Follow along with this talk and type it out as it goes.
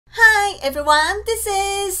everyone, this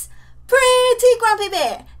is Pretty Grumpy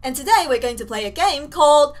Bear, and today we're going to play a game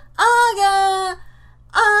called Agario,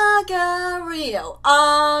 Agar.io.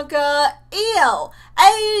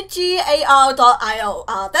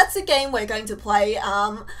 That's the game we're going to play.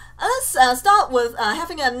 Let's start with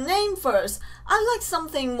having a name first. I like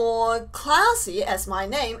something more classy as my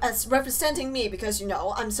name, as representing me, because you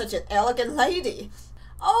know, I'm such an elegant lady.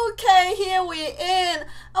 Okay, here we're in.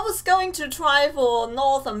 I was going to try for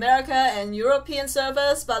North America and European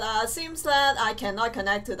servers, but seems that I cannot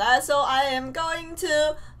connect to that, so I am going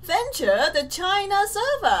to venture the China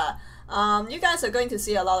server. You guys are going to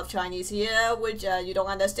see a lot of Chinese here, which you don't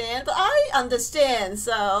understand, but I understand,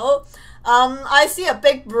 so I see a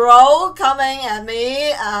big bro coming at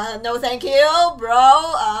me. No thank you,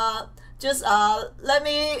 bro. Just let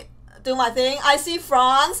me do my thing. I see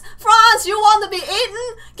France. France, you want to be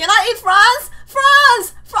eaten? Can I eat France?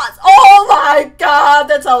 France! France! Oh my god,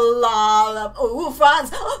 that's a lot of... Ooh,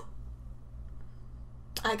 France!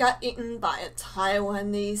 I got eaten by a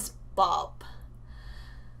Taiwanese Bob.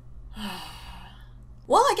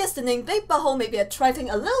 Well, I guess the name Big Butthole may be attracting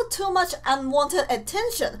a little too much unwanted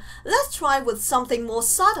attention. Let's try with something more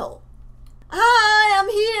subtle. Hi, I'm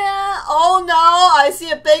here. Oh no, I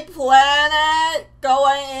see a big planet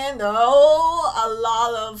going in. No, a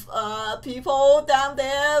lot of people down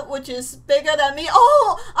there, which is bigger than me.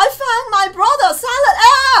 Oh, I found my brother, salad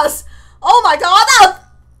ass. Oh my god,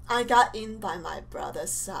 I got in by my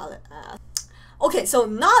brother's salad ass. Okay, so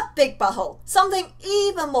not Big Butthole, something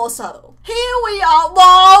even more subtle. Here we are.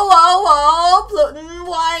 Whoa, whoa, whoa, Pluton,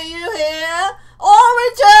 why are you here?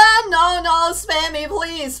 Origin! No, spare me,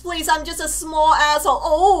 please. Please, I'm just a small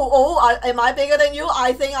asshole. Am I bigger than you?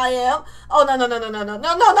 I think I am. Oh, no,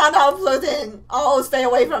 Pluton. Oh, stay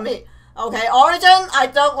away from me. Okay, Origin, I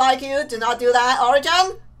don't like you. Do not do that.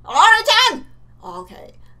 Origin!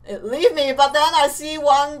 Okay, leave me, but then I see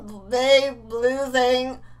one big blue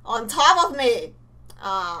thing on top of me.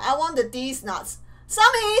 I want these nuts.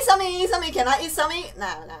 Sammy, can I eat Sammy?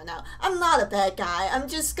 No. I'm not a bad guy. I'm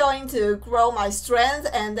just going to grow my strength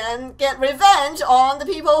and then get revenge on the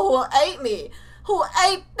people who ate me. Who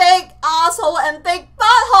ate Big Asshole and Big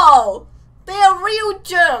Butthole. They are real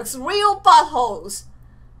jerks, real buttholes.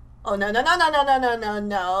 Oh, no,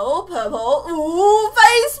 purple. Ooh,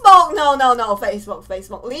 Facebook. No,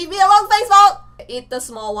 Facebook. Leave me alone, Facebook. Eat the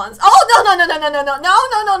small ones. Oh,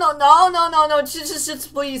 no,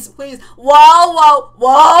 just please. Whoa,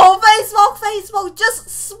 Facebook, just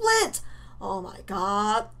split. Oh my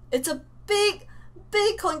god, it's a big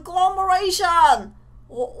conglomeration.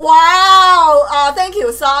 Wow, thank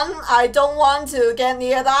you, son. I don't want to get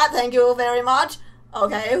near that. Thank you very much.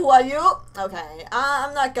 Okay, who are you? Okay,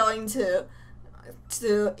 I'm not going to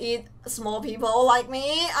eat small people like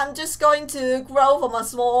me. I'm just going to grow from a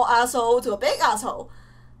small asshole to a big asshole.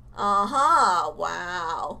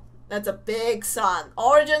 Wow. That's a big sun.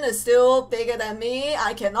 Origin is still bigger than me.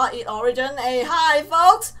 I cannot eat Origin. Hey, hi,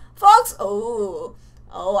 folks. Oh,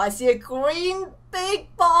 I see a green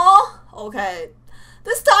big ball. Okay.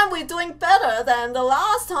 This time we're doing better than the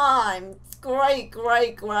last time. Great.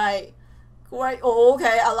 Oh,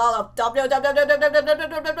 okay, a lot of W.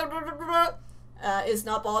 It's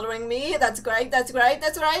not bothering me. That's great.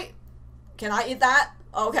 Can I eat that?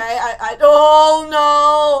 Okay, oh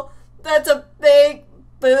no! That's a big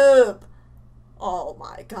boob. Oh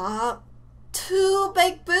my god. 2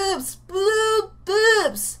 big boobs. Blue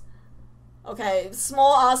boobs. Okay,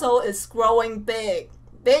 small asshole is growing big.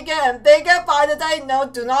 Bigger and bigger by the day. No,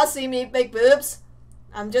 do not see me big boobs.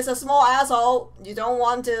 I'm just a small asshole. You don't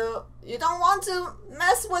want to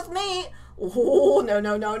mess with me. Oh, no.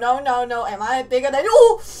 Am I bigger than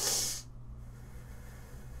you?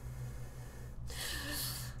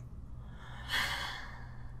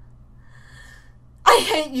 I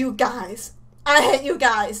hate you guys.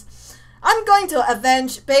 I'm going to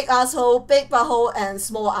avenge Big Asshole, Big Butthole, and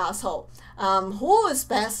Small Asshole. Who is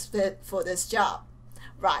best fit for this job?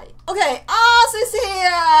 Right. Okay, Oz is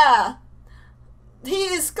here.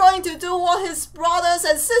 He is going to do what his brothers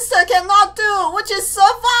and sister cannot do, which is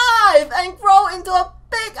survive and grow into a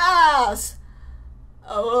big ass.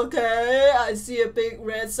 Okay, I see a big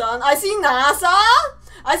red sun. I see NASA.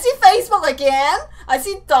 I see Facebook again. I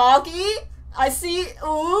see Doggy. I see...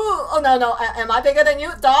 Ooh. Oh, no. Am I bigger than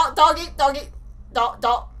you? Doggy.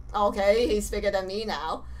 Dog. Okay, he's bigger than me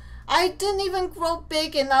now. I didn't even grow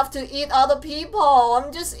big enough to eat other people.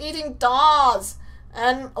 I'm just eating dogs.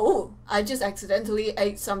 And, oh, I just accidentally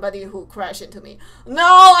ate somebody who crashed into me.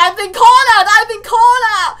 No, I've been cornered!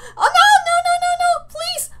 Oh, no!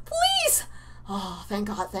 Please! Oh, thank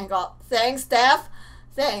God. Thanks, Death.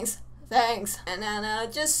 Thanks. Thanks. And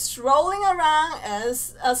then just strolling around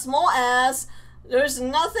as small as there's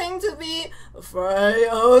nothing to be afraid.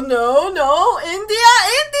 Oh no,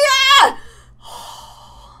 India!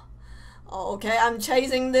 Okay, I'm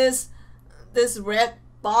chasing this red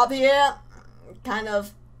bob here, kind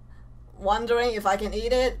of wondering if I can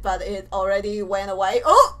eat it, but it already went away.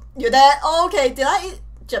 Oh, you're dead. Okay, did I eat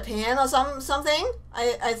Japan or something?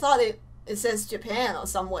 I thought it says Japan or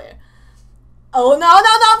somewhere. Oh no,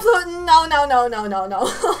 Putin! No.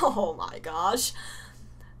 Oh my gosh.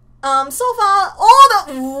 So far,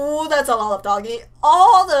 ooh, that's a lot of doggy.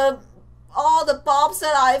 All the bobs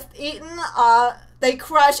that I've eaten they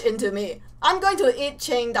crash into me. I'm going to eat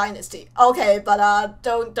Qing Dynasty. Okay, but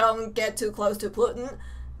don't get too close to Putin.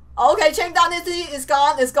 Okay, Qing Dynasty is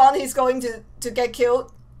gone. It's gone. He's going to get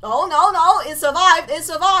killed. Oh no, it survived.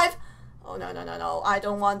 Oh no. I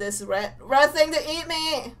don't want this red thing to eat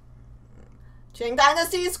me. Qing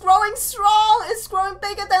Dynasty is growing strong. It's growing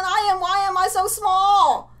bigger than I am. Why am I so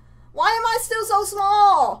small? Why am I still so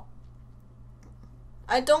small?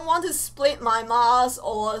 I don't want to split my mass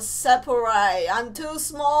or separate. I'm too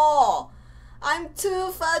small. I'm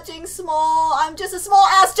too fudging small. I'm just as small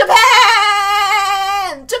as Japan!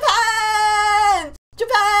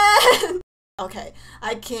 Okay,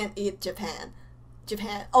 I can't eat Japan.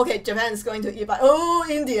 Okay, Japan is going to eat by... Oh,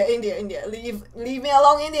 India. Leave me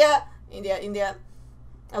alone, India.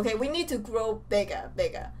 Okay, we need to grow bigger.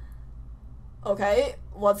 Okay,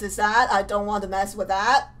 what is that? I don't want to mess with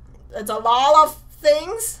that. It's a lot of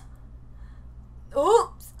things.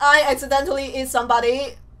 Oops, I accidentally eat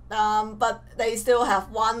somebody. But they still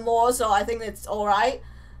have one more, so I think it's alright.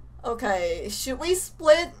 Okay, should we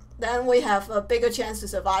split? Then we have a bigger chance to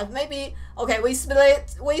survive. Maybe, okay, we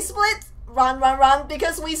split. Run,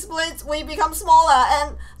 because we split, we become smaller,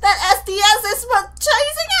 and that SDS is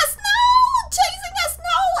chasing us.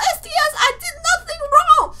 No, SDS, I did nothing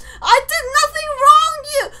wrong.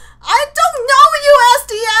 You. I don't know you,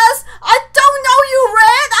 SDS. I don't know you,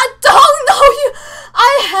 Red. I don't know you.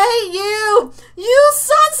 I hate you. You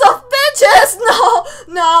sons of bitches.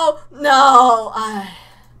 No.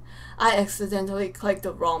 I accidentally clicked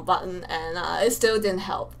the wrong button, and it still didn't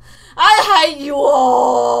help. I hate you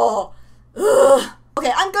all. Ugh.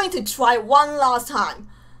 Okay, I'm going to try one last time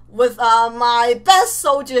with my best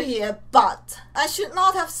soldier here, but I should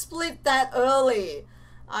not have split that early.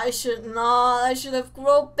 I should have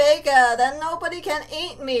grown bigger, then nobody can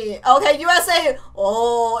eat me. Okay, USA.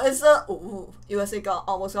 Oh, USA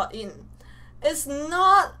almost got in. It's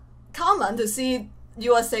not common to see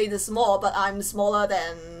USA this small, but I'm smaller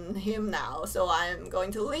than him now, so I'm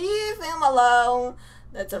going to leave him alone.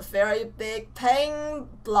 That's a very big pain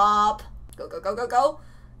blob. Go.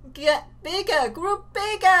 Get bigger, grow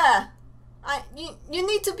bigger. You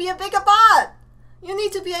need to be a bigger bot. You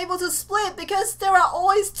need to be able to split because there are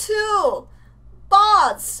always two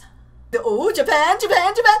bots. Oh, Japan.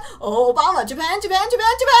 Oh, Obama, Japan.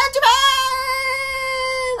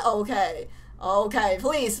 Okay,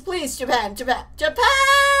 please, Japan. Japan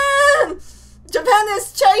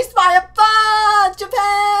is chased by a bot.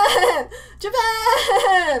 Japan.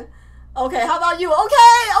 Okay, how about you?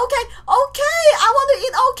 Okay. I want to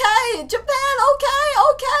eat. Okay, Japan.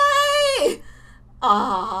 Okay.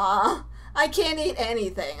 I can't eat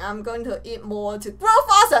anything. I'm going to eat more to grow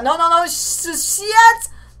faster. No. Shit.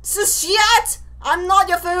 I'm not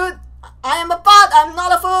your food. I am a bot. I'm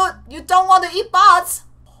not a food. You don't want to eat bots.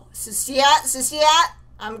 Shit.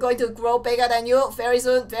 I'm going to grow bigger than you very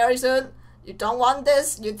soon. You don't want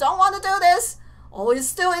this. You don't want to do this. Oh, he's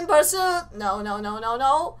still in pursuit. No.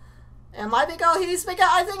 Am I bigger? He's bigger.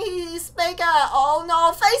 I think he's bigger. Oh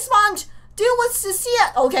no, face punch. Deal with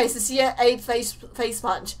Cecilia. Okay, Cecilia ate face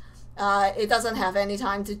punch. It doesn't have any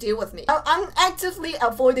time to deal with me. I'm actively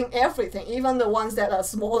avoiding everything, even the ones that are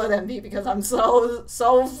smaller than me, because I'm so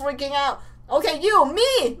freaking out. Okay, me.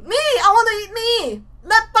 I want to eat me.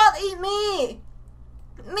 Let bot eat me.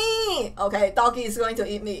 Okay, doggy is going to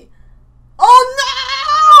eat me. Oh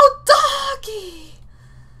no, doggy.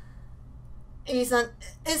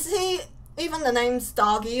 Is he even the name's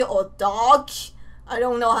doggy or dog? I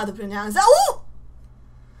don't know how to pronounce that. Ooh!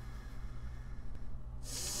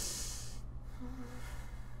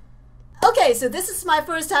 Okay, so this is my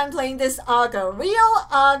first time playing this Aga, real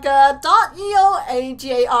Aga.io,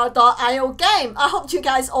 AGAR.io game. I hope you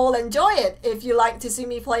guys all enjoy it. If you like to see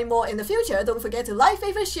me play more in the future, don't forget to like,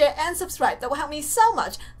 favorite, share, and subscribe. That will help me so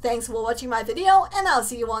much. Thanks for watching my video, and I'll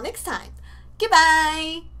see you all next time.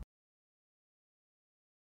 Goodbye!